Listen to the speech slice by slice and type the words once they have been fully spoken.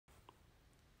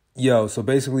Yo, so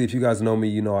basically, if you guys know me,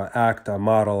 you know I act, I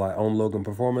model, I own Logan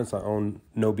Performance, I own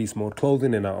No Beast Mode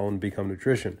Clothing, and I own Become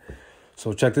Nutrition.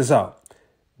 So check this out.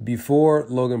 Before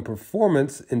Logan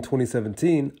Performance in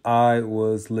 2017, I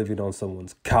was living on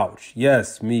someone's couch.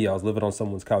 Yes, me, I was living on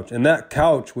someone's couch. And that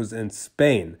couch was in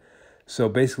Spain. So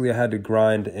basically, I had to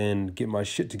grind and get my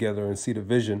shit together and see the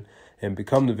vision and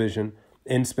become the vision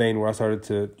in Spain, where I started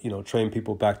to, train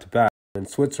people back to back. In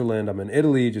Switzerland, I'm in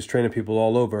Italy, just training people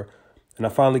all over. And I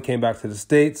finally came back to the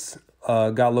States,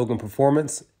 got Logan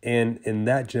Performance, and in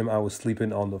that gym, I was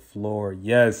sleeping on the floor.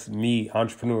 Yes, me,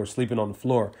 entrepreneur, sleeping on the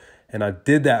floor. And I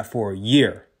did that for a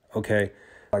year, okay?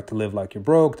 Like to live like you're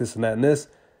broke, this and that and this.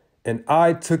 And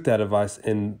I took that advice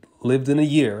and lived in a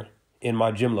year in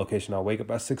my gym location. I'll wake up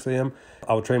at 6 a.m.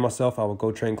 I would train myself. I would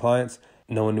go train clients.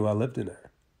 No one knew I lived in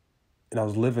there. And I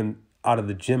was living out of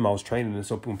the gym I was training. And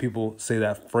so when people say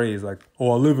that phrase like,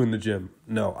 oh, I live in the gym.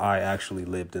 No, I actually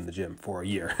lived in the gym for a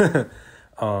year.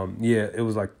 Yeah, it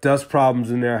was like dust problems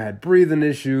in there. I had breathing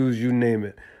issues, you name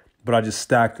it. But I just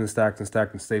stacked and stacked and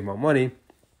stacked and saved my money.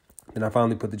 And I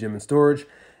finally put the gym in storage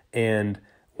and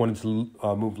wanted to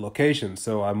move locations.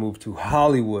 So I moved to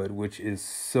Hollywood, which is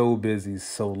so busy,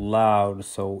 so loud,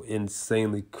 so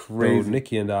insanely crazy. So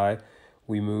Niykee and I,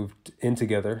 we moved in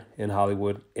together in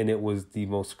Hollywood, and it was the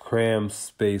most crammed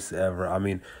space ever. I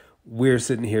mean, we're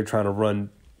sitting here trying to run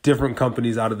different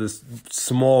companies out of this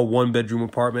small one-bedroom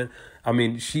apartment. I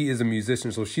mean, she is a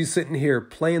musician, so she's sitting here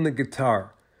playing the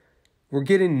guitar. We're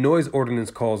getting noise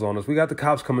ordinance calls on us. We got the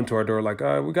cops coming to our door like,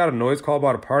 we got a noise call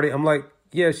about a party. I'm like,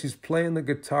 yeah, she's playing the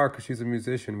guitar because she's a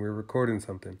musician. We're recording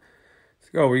something.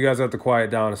 It's like, oh, well, you guys have to quiet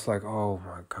down. It's like, oh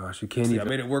my gosh, you can't even. I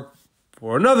made it work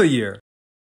for another year.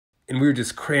 And we were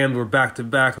just crammed. We're back to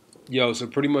back. Yo, so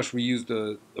pretty much we used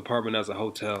the apartment as a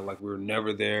hotel. Like we were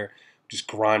never there, just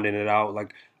grinding it out.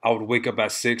 Like I would wake up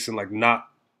at 6 and like not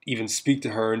even speak to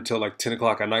her until like 10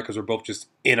 o'clock at night because we're both just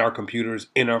in our computers,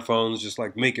 in our phones, just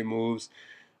like making moves.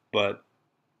 But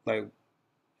like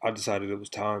I decided it was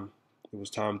time. It was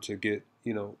time to get,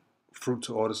 fruit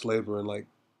to all this labor and like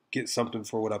get something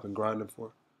for what I've been grinding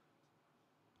for.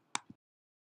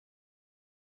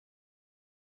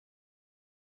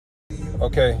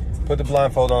 Okay, put the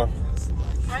blindfold on.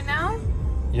 Right now?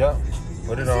 Yeah,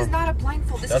 put it on. This is not a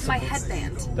blindfold, this is my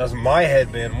headband. That's my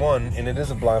headband, one, and it is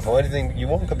a blindfold. Anything you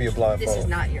want could be a blindfold. This is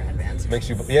not your headband. Makes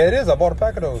you, yeah, it is. I bought a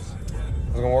pack of those.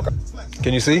 It's gonna work out.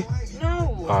 Can you see?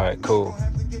 No. All right, cool.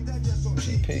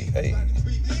 GP, hey.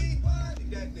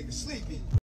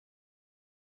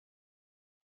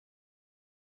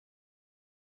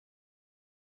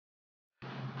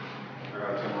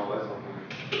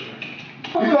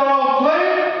 You thought I was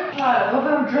playing? God, I love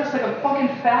that I'm dressed like a fucking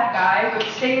fat guy with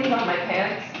stains on my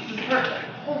pants. This is perfect.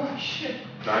 Holy shit.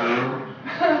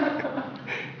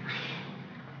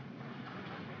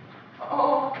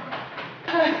 Oh.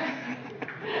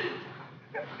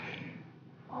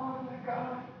 Oh my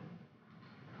god.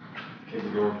 Keep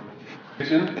it going.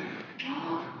 Kitchen?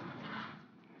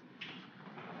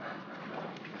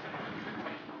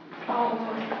 Oh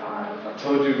my god. I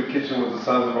told you the kitchen was the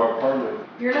size of our apartment.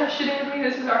 You're not shitting with me,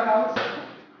 this is our house.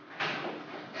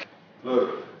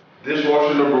 Look,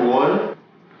 dishwasher number 1.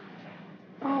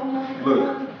 Oh my god.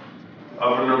 Look,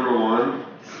 oven number 1.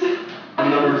 Oven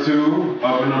number 2.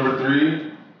 Oven number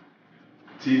 3.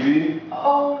 TV.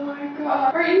 Oh my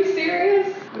god. Are you serious?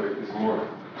 Wait, there's more.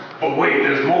 Oh wait,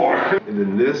 there's more. And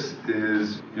then this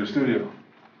is your studio.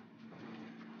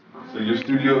 So your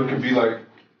studio could be like,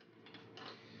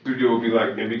 studio would be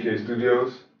like MBK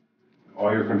Studios.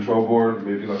 All your control board,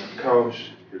 maybe like a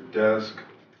couch, your desk.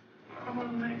 Oh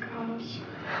my gosh.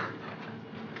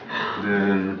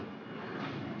 Then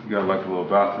you got like a little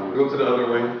bathroom. Go to the other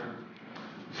wing.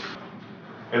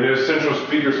 And there's central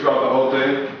speakers throughout the whole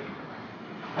thing.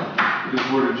 This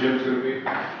is where the gym's gonna be.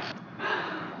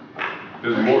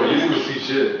 There's more. You didn't see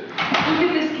shit. Look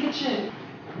at this kitchen.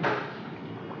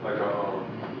 Like oh,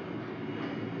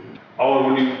 and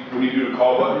when you do the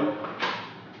call button,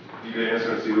 you can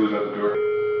answer and see who's at the door.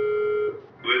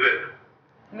 Who is it?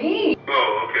 Me.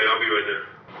 Oh, okay, I'll be right there.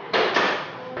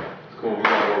 It's cool. We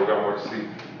got more to see.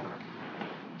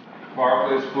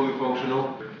 Fireplace fully functional.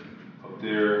 Up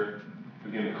there,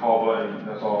 again, the call button.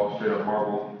 That's all straight up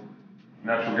marble.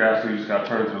 Natural gas, so you just gotta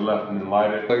turn to the left and then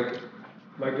light it.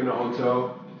 Like in a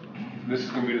hotel. This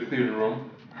is gonna be the theater room.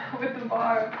 With the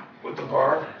bar. With the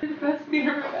bar. The best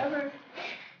theater room ever.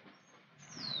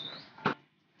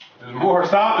 There's more.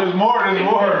 Stop. There's more. There's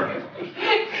more.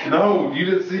 No, you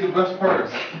didn't see the best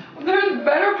parts. There's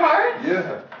better parts?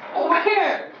 Yeah.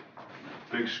 Where?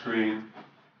 Big screen.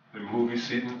 The movie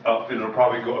seating up. It'll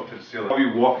probably go up to the ceiling. While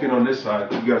you walk in on this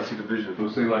side, you gotta see the vision. It'll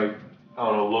say like I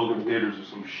don't know, Logan theaters or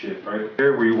some shit, right?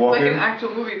 Here where you walk Like in. an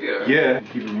actual movie theater? Yeah.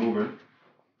 Keep it moving.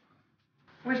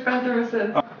 Which bathroom is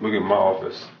this? Look at my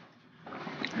office.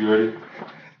 You ready?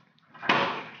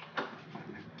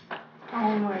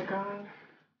 Oh my god.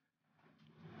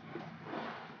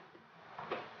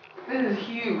 This is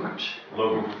huge.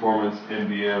 Logan Performance,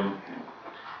 NBM,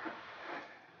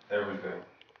 everything.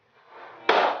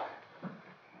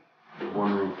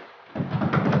 One roof.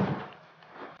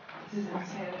 This is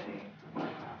insanity.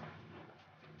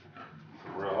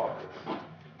 Real office.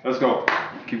 Let's go.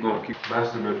 Keep going. Keep.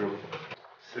 Master bedroom.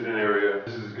 Sitting area.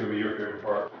 This is gonna be your favorite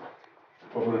part.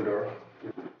 Open the door.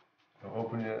 Don't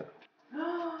open yet.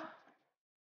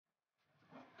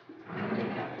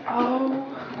 Oh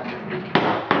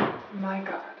my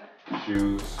god.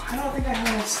 Shoes. I don't think I have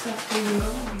enough stuff to even go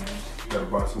in here. You gotta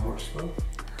buy some more stuff.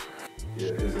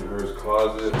 Yeah, his and hers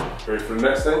closet. Ready for the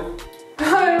next thing?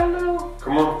 I don't know.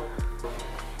 Come on.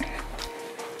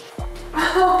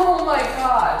 Oh my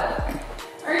god.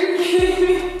 Are you kidding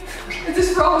me? Is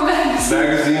this for all the magazines?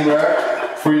 Magazine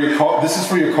rack for your This is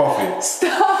for your coffee.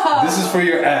 Stop. This is for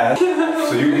your ad.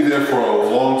 So you'll be there for a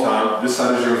long time. This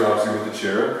side is yours, obviously, with the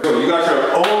chair. So you got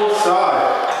your own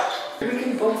side. We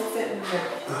can both fit in there.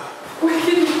 We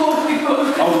can totally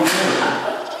both fit. Oh,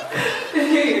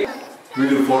 Hey. we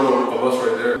need a photo of us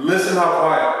right there. Listen how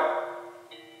quiet.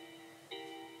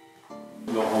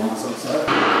 No homeless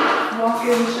outside. Walk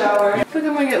in the shower. I feel like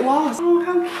I'm gonna get lost. Oh,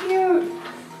 how cute.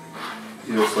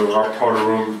 Yeah, so our part of the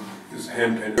room is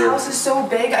hand painted. The house is so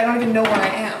big, I don't even know where I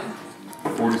am.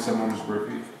 4,700 square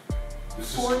feet. This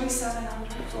is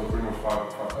 4,700. so I'll bring them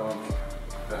 5,000.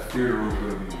 That theater room is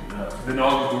gonna be nuts. Then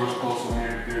all the doors close from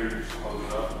here. Theater, you just close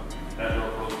it up. That door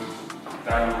closes.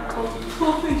 That door closes.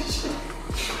 Holy shit.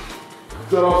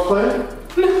 Is that all planned?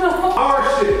 No.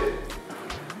 Our shit.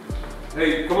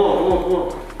 Hey, come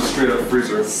on. Straight up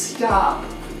freezer. Stop.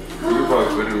 You can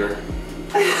probably fit in there.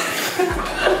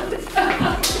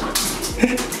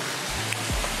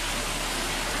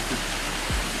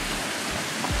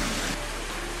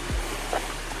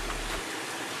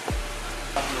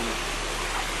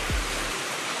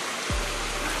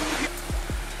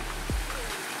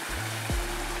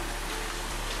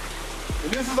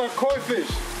 And this is our koi fish.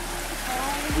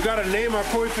 We gotta name our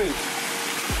koi fish.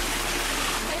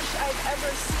 Fish I've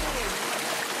ever seen.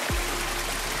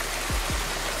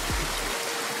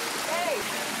 Hey.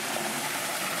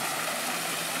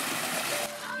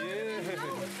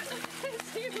 Yeah.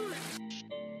 It's huge.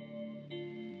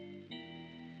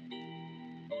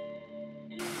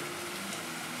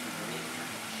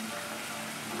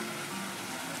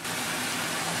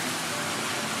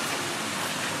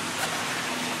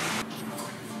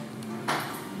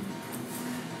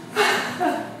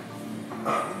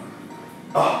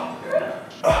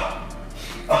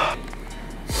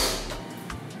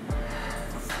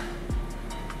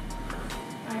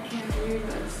 I can't believe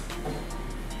this.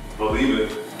 Believe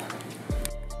it.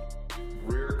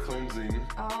 Rear cleansing,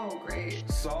 Oh, great.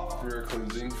 soft rear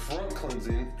cleansing, front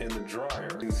cleansing, and the dryer.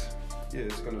 Yeah,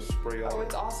 it's gonna spray Oh, all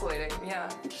it's oscillating. Yeah.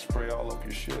 spray all up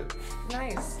your shit.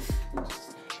 Nice. Hook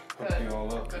you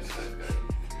all up. Good.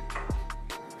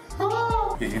 Yeah,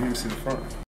 you didn't even see the front.